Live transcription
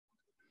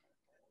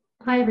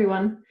Hi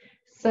everyone.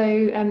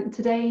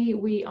 Today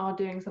we are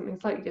doing something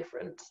slightly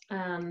different,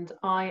 and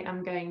I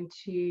am going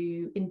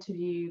to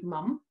interview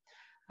Mum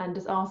and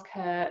just ask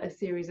her a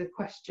series of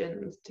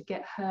questions to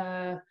get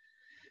her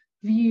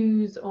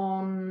views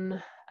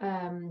on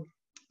a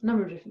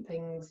number of different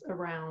things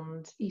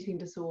around eating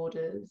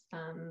disorders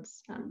and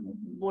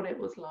what it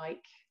was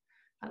like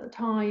at the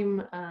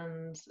time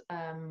and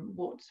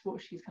what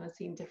she's kind of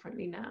seen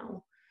differently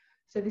now.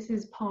 So this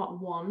is part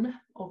one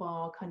of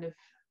our kind of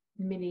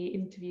mini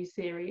interview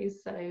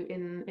series. So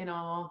in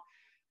our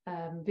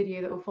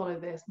video that will follow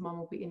this, Mum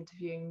will be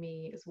interviewing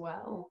me as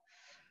well.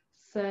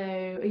 So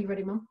are you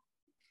ready, Mum?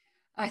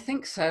 I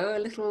think so, a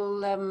little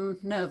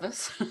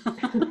nervous.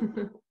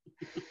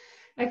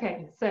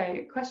 Okay,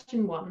 so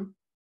question one.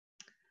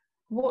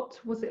 What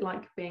was it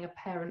like being a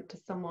parent to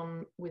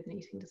someone with an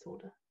eating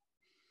disorder?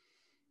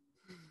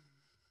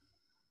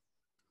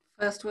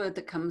 First word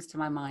that comes to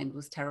my mind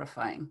was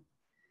terrifying.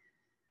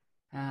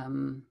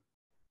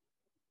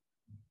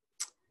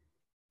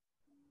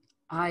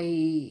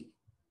 I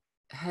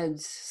had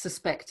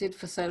suspected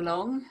for so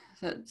long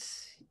that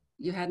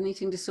you had an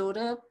eating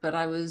disorder, but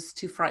I was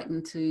too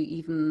frightened to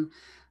even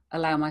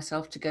allow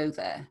myself to go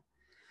there.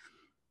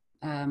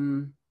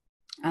 And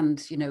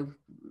you know,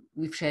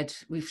 we've shared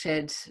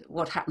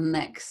what happened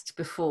next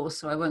before,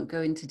 so I won't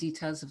go into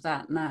details of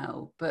that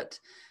now. But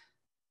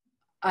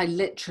I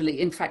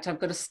literally, in fact,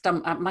 I've got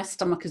my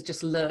stomach has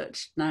just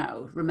lurched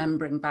now,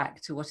 remembering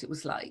back to what it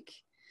was like,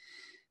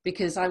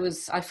 because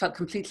I felt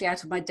completely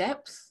out of my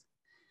depth.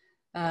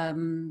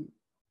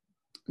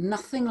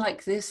 Nothing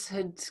like this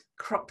had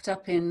cropped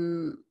up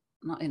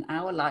not in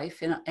our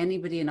life, in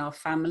anybody in our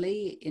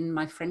family, in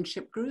my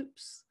friendship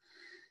groups.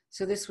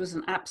 So this was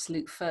an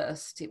absolute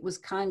first. It was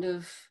kind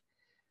of,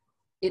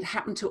 it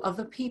happened to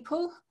other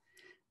people,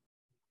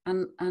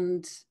 and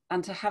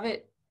to have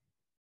it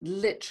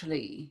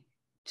literally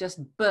just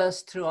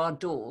burst through our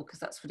door, because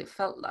that's what it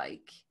felt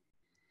like,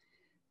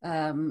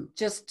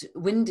 just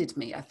winded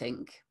me, I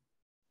think.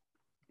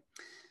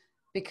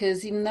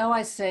 Because even though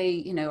I say,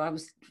 you know, I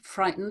was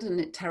frightened and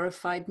it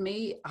terrified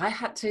me, I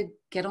had to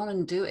get on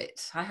and do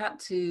it. I had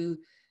to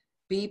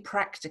be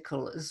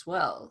practical as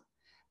well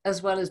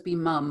as be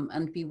mum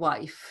and be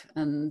wife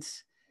and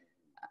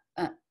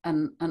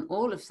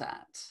all of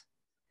that.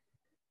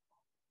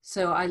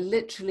 So I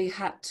literally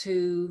had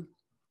to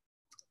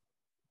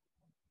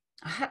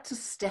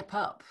step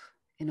up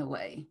in a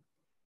way,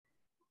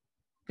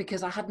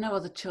 because I had no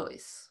other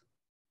choice.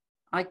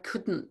 I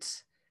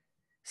couldn't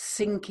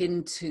sink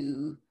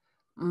into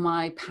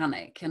my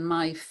panic and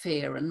my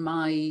fear and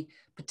my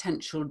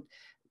potential,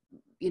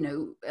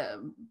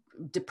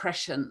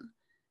 depression,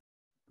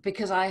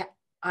 because I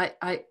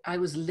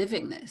was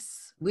living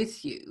this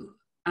with you,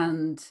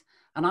 and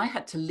I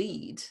had to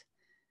lead.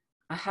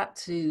 I had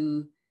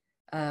to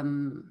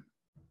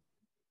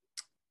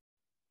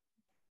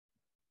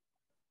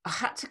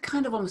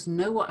kind of almost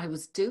know what I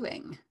was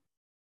doing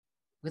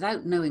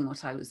without knowing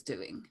what I was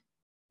doing,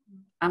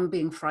 and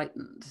being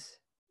frightened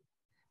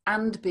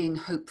and being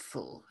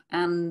hopeful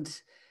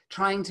and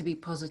trying to be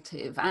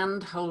positive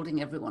and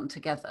holding everyone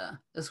together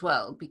as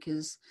well,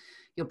 because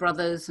your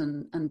brothers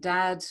and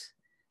dad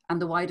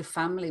and the wider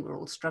family were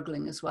all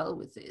struggling as well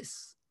with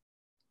this,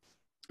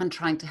 and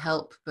trying to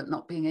help but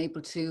not being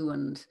able to,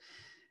 and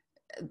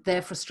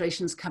their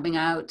frustrations coming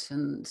out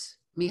and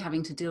me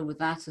having to deal with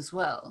that as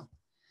well.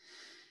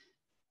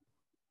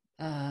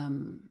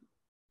 And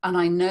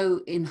I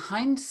know in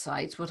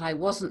hindsight, what I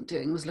wasn't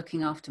doing was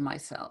looking after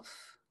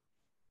myself.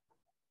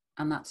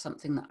 And that's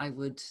something that I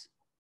would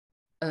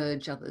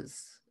urge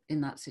others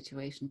in that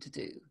situation to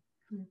do.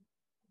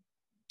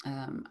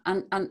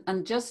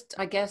 And just,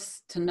 I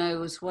guess, to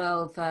know as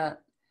well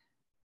that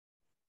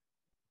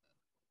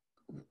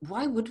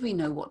why would we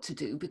know what to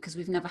do? Because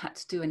we've never had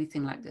to do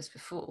anything like this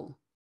before.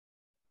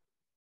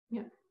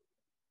 Yeah.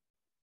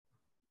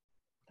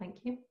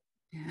 Thank you.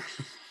 Yeah.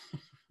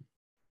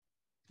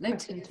 No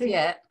Question tears two.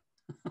 yet.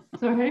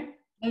 Sorry?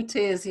 No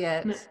tears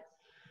yet. No.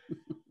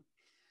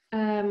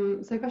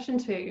 So question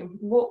two,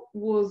 what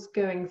was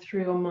going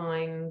through your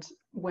mind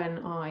when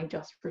I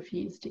just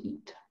refused to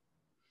eat?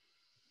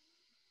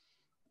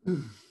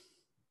 Do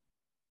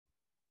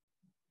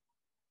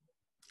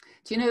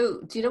you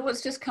know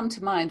what's just come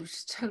to mind, which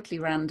is totally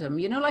random?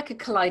 You know, like a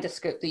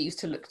kaleidoscope that you used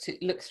to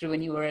look through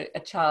when you were a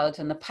child,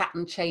 and the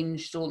pattern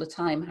changed all the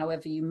time,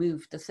 however you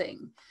moved the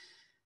thing.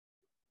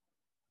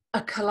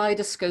 A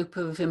kaleidoscope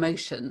of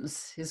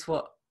emotions is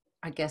what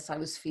I guess I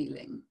was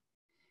feeling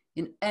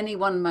in any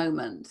one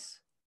moment.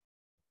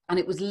 And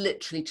it was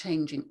literally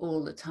changing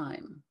all the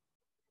time.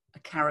 A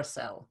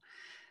carousel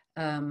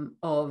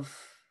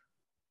of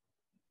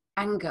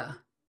anger,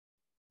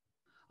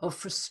 of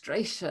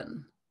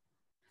frustration,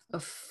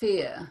 of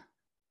fear,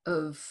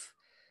 and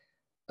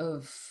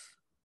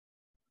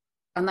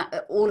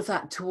that, all of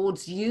that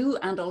towards you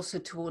and also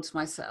towards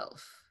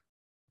myself.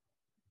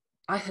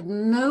 I had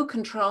no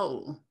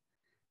control,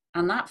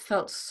 and that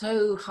felt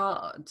so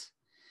hard,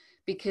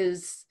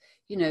 because,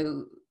 you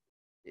know,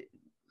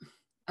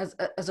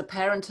 as a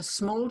parent of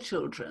small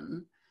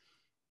children,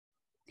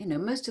 you know,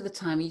 most of the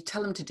time you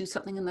tell them to do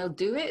something and they'll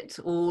do it,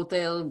 or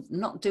they'll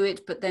not do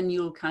it, but then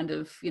you'll kind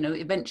of, you know,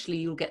 eventually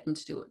you'll get them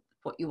to do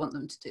what you want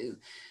them to do.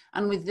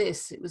 And with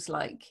this, it was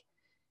like,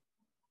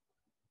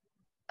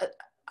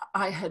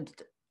 I had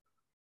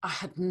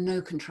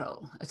no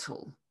control at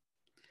all,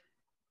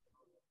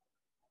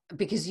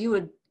 because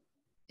you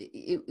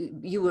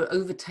were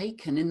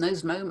overtaken in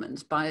those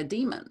moments by a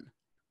demon,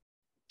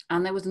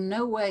 and there was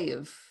no way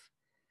of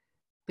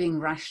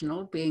being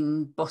rational,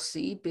 being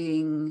bossy,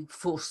 being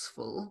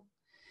forceful,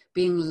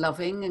 being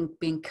loving and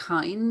being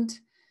kind.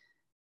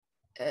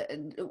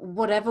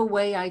 Whatever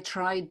way I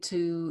tried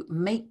to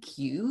make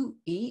you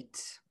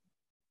eat,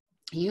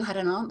 you had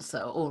an answer,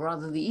 or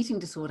rather the eating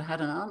disorder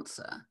had an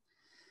answer.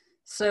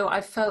 So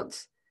I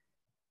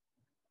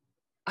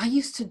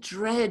used to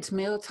dread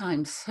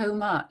mealtime so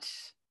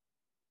much,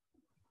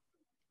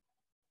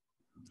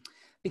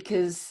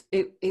 because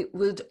it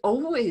would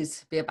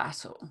always be a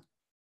battle.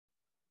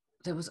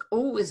 There was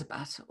always a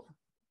battle.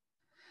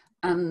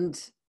 And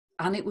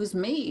it was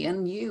me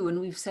and you, and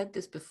we've said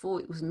this before,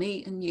 it was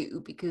me and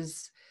you,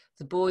 because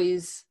the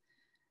boys,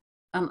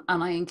 and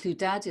I include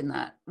Dad in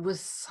that,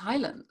 was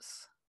silent,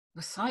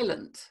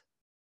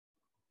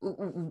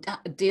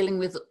 dealing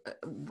with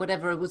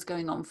whatever was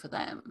going on for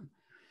them.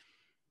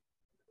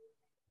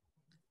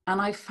 And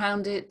I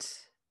found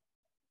it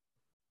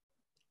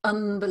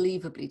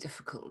unbelievably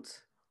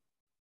difficult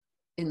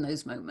in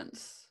those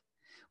moments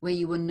where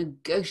you were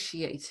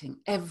negotiating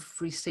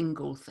every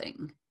single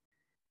thing.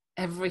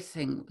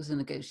 Everything was a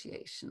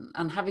negotiation.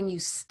 And having you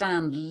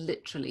stand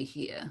literally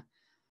here,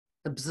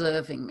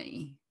 observing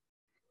me,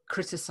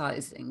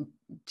 criticizing,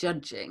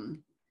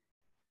 judging,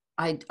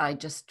 I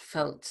just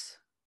felt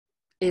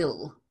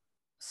ill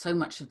so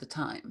much of the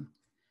time.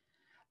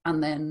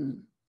 And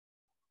then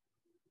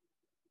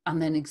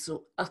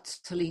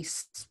utterly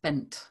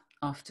spent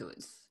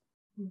afterwards.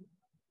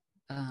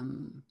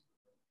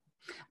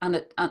 And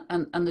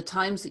the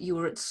times that you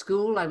were at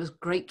school, I was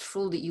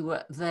grateful that you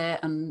were there,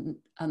 and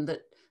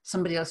that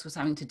somebody else was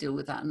having to deal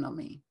with that and not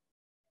me.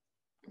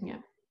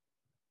 Yeah.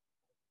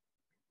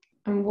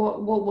 And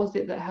what was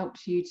it that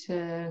helped you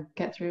to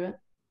get through it?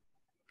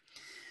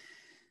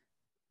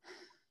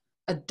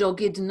 A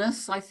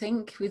doggedness, I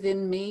think,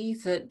 within me,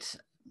 that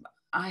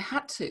I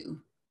had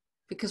to,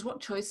 because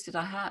what choice did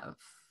I have?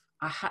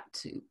 I had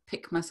to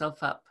pick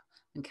myself up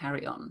and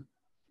carry on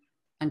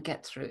and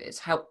get through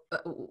it,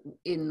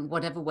 in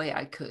whatever way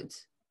I could,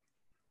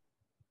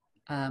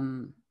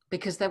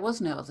 because there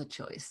was no other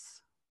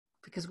choice.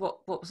 Because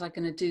what was I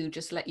going to do?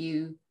 Just let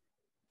you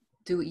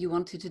do what you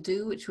wanted to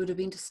do, which would have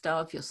been to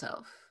starve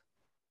yourself.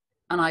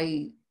 And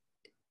I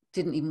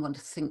didn't even want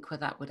to think where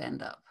that would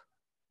end up.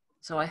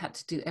 So I had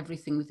to do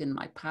everything within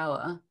my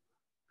power.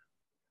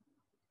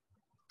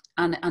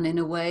 And in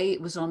a way,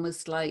 it was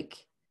almost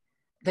like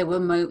there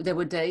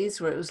were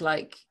days where it was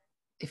like,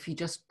 if you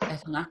just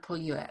ate an apple,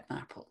 you ate an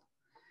apple.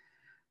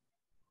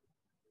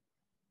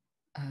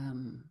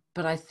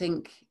 But I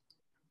think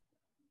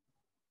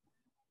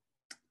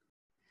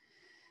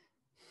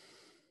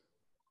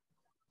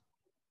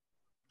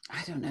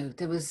I don't know,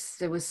 there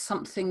was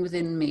something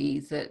within me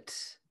that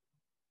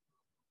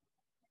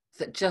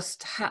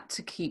just had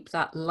to keep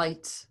that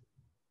light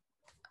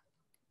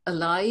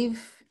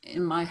alive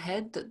in my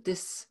head, that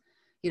this,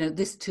 you know,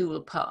 this too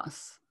will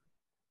pass.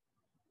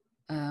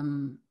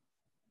 And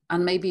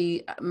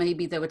maybe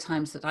there were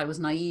times that I was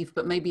naive,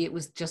 but maybe it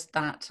was just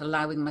that,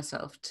 allowing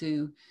myself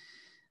to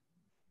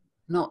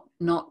not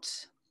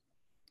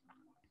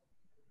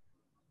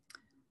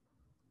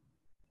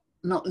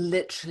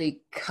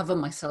literally cover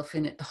myself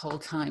in it the whole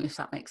time, if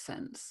that makes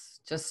sense.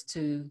 Just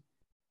to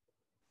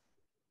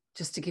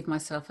give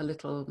myself a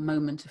little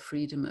moment of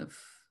freedom of,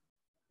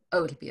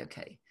 oh, it'll be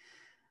okay.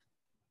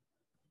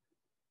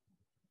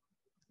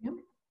 Yep.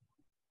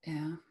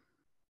 Yeah.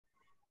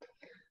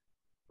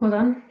 Well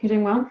done. You're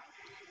doing well.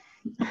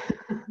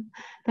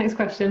 Next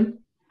question.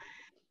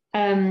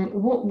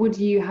 What would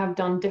you have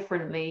done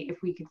differently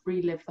if we could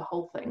relive the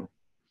whole thing?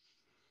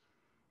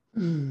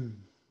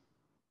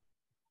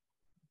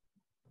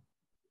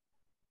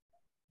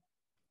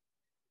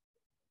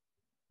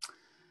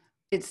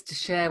 It's to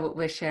share what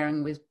we're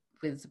sharing with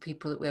the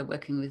people that we're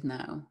working with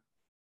now.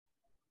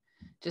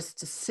 Just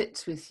to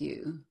sit with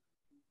you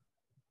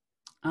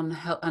and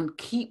help, and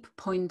keep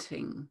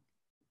pointing,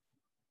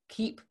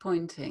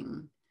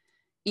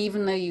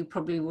 even though you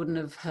probably wouldn't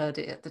have heard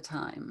it at the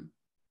time,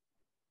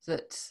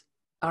 that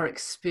our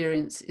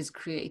experience is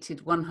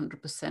created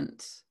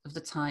 100% of the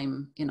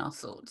time in our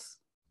thoughts.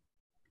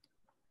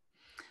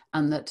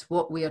 And that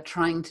what we are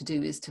trying to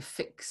do is to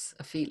fix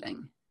a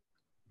feeling.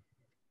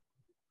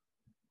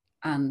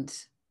 And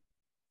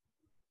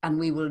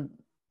we will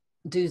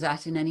do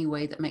that in any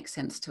way that makes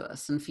sense to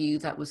us. And for you,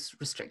 that was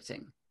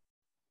restricting.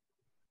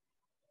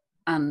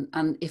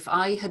 And if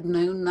I had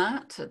known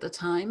that at the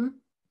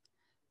time,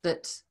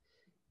 that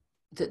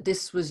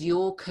this was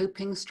your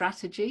coping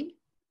strategy,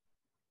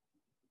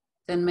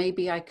 then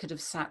maybe I could have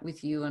sat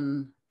with you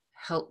and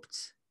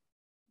helped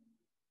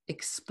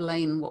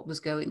explain what was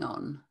going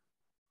on,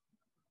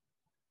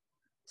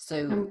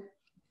 So,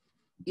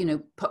 you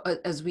know,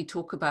 as we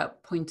talk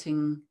about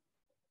pointing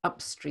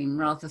upstream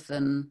rather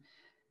than,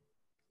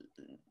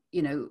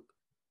 you know,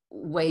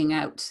 weighing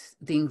out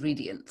the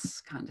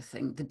ingredients kind of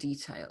thing, the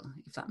detail,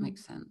 if that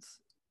makes sense.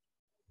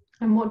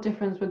 And what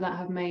difference would that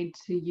have made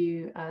to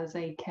you as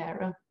a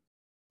carer?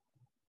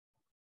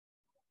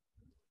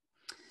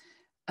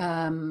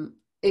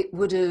 It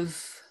would have,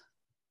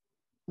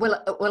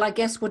 well, I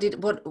guess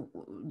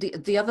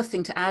the other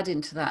thing to add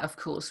into that, of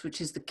course,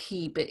 which is the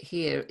key bit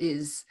here,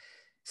 is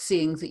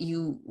seeing that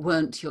you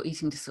weren't your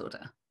eating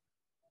disorder,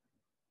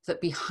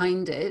 that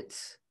behind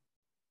it,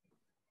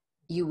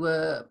 you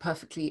were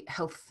perfectly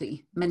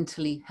healthy,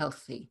 mentally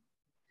healthy.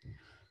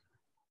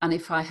 And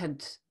if I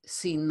had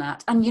seen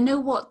that, and you know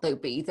what though,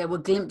 B, there were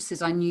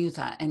glimpses, I knew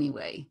that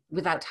anyway,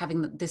 without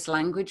having this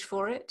language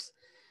for it,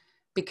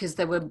 because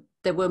there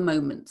were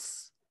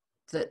moments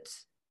that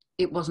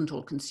it wasn't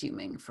all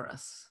consuming for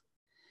us.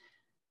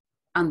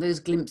 And those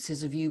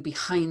glimpses of you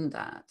behind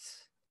that,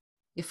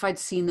 if I'd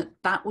seen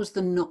that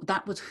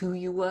was who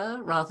you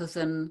were, rather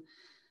than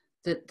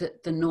the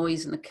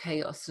noise and the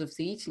chaos of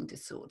the eating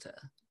disorder.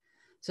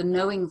 So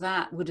knowing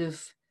that would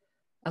have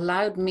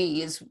allowed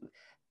me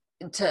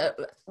to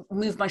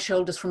move my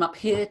shoulders from up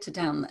here to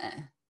down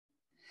there.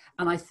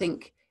 And I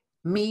think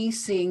me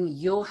seeing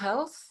your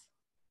health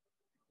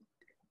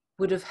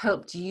would have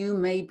helped you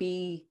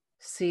maybe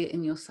see it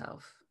in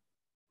yourself.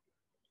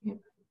 Yeah.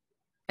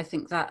 I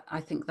think that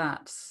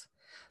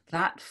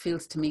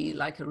feels to me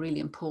like a really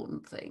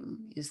important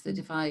thing, is that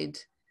if I'd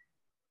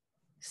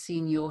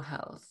seen your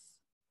health,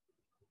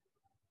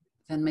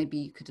 then maybe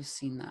you could have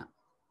seen that.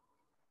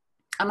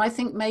 And I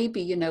think maybe,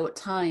 you know, at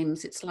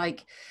times it's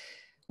like,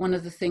 one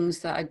of the things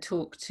that I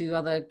talk to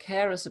other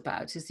carers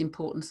about is the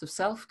importance of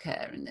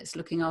self-care in this,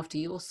 looking after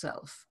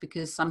yourself,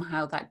 because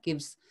somehow that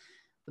gives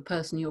the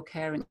person you're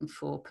caring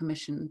for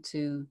permission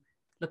to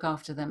look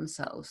after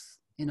themselves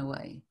in a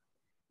way.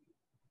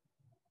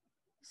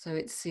 So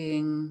it's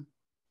seeing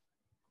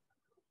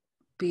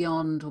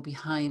beyond or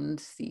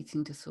behind the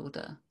eating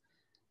disorder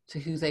to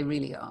who they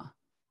really are.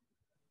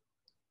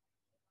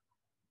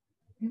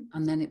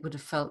 And then it would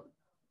have felt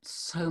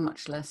so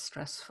much less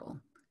stressful.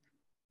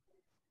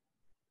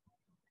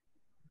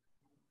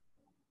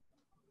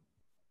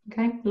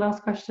 Okay,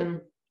 last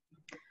question.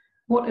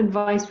 What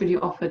advice would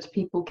you offer to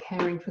people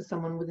caring for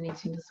someone with an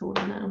eating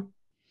disorder now?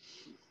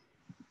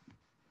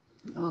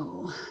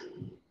 Oh,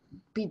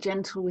 be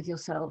gentle with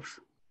yourself,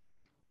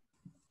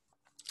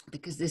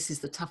 because this is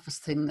the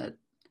toughest thing that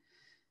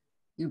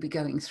you'll be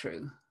going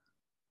through.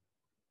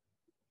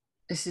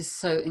 This is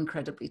so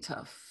incredibly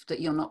tough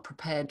that you're not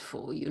prepared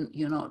for.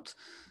 You're not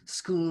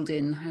schooled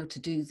in how to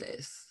do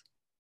this.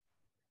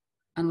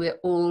 And we're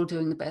all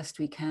doing the best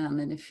we can.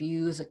 And if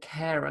you as a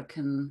carer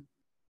can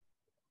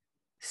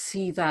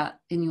see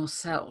that in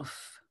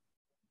yourself,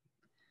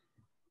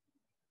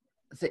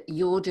 that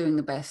you're doing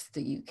the best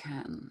that you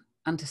can,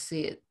 and to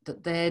see it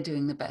that they're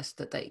doing the best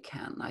that they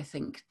can, I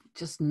think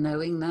just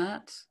knowing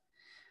that,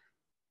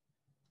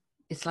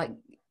 it's like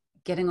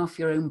getting off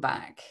your own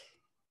back,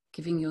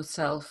 giving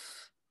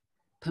yourself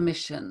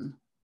permission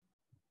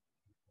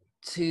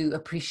to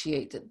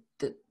appreciate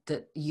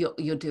that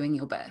you're doing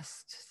your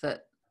best,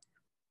 that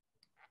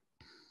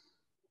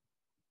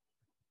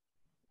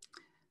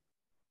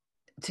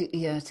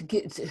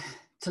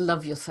to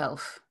love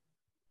yourself,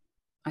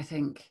 I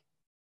think,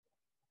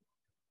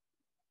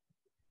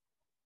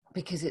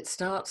 because it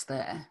starts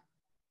there.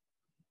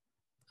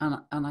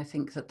 And I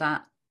think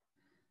that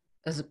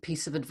as a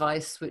piece of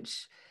advice,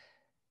 which,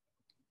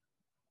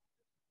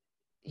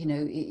 you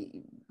know,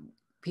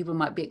 people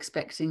might be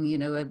expecting, you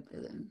know, a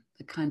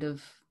kind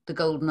of the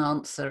golden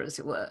answer, as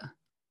it were.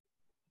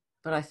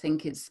 But I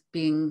think it's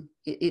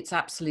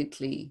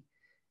absolutely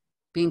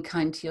being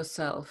kind to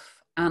yourself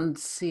and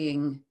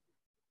seeing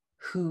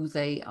who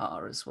they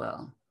are as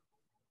well.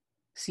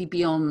 See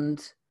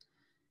beyond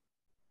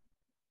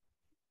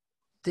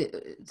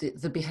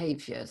the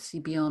behavior, see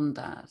beyond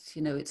that.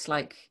 You know, it's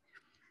like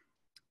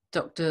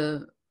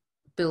Dr.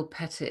 Bill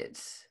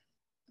Pettit,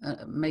 an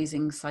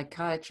amazing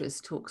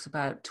psychiatrist, talks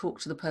about, talk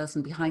to the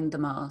person behind the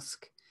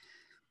mask.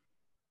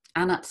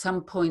 And at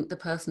some point, the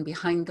person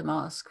behind the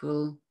mask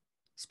will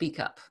speak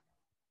up.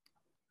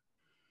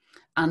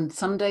 And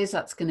some days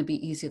that's going to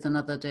be easier than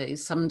other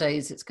days. Some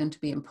days it's going to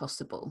be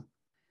impossible.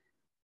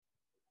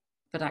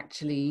 But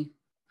actually,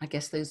 I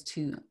guess those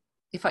two,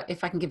 if I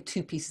can give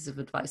two pieces of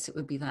advice, it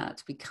would be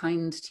that: be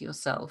kind to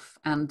yourself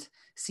and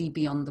see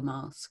beyond the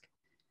mask.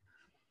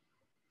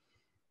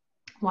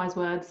 Wise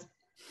words.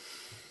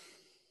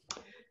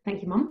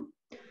 Thank you, Mum.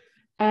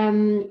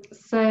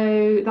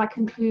 So that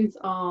concludes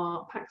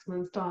our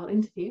Paxman style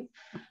interview.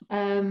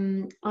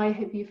 I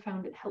hope you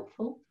found it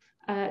helpful.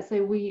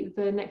 So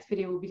the next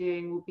video we'll be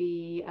doing will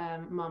be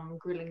Mum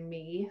grilling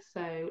me,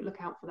 so look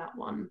out for that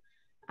one.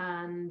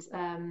 And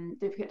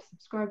don't forget to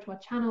subscribe to our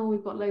channel.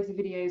 We've got loads of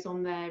videos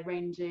on there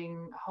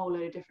ranging a whole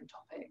load of different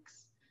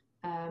topics.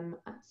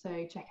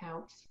 So check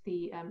out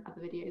the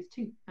other videos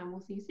too, and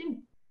we'll see you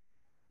soon.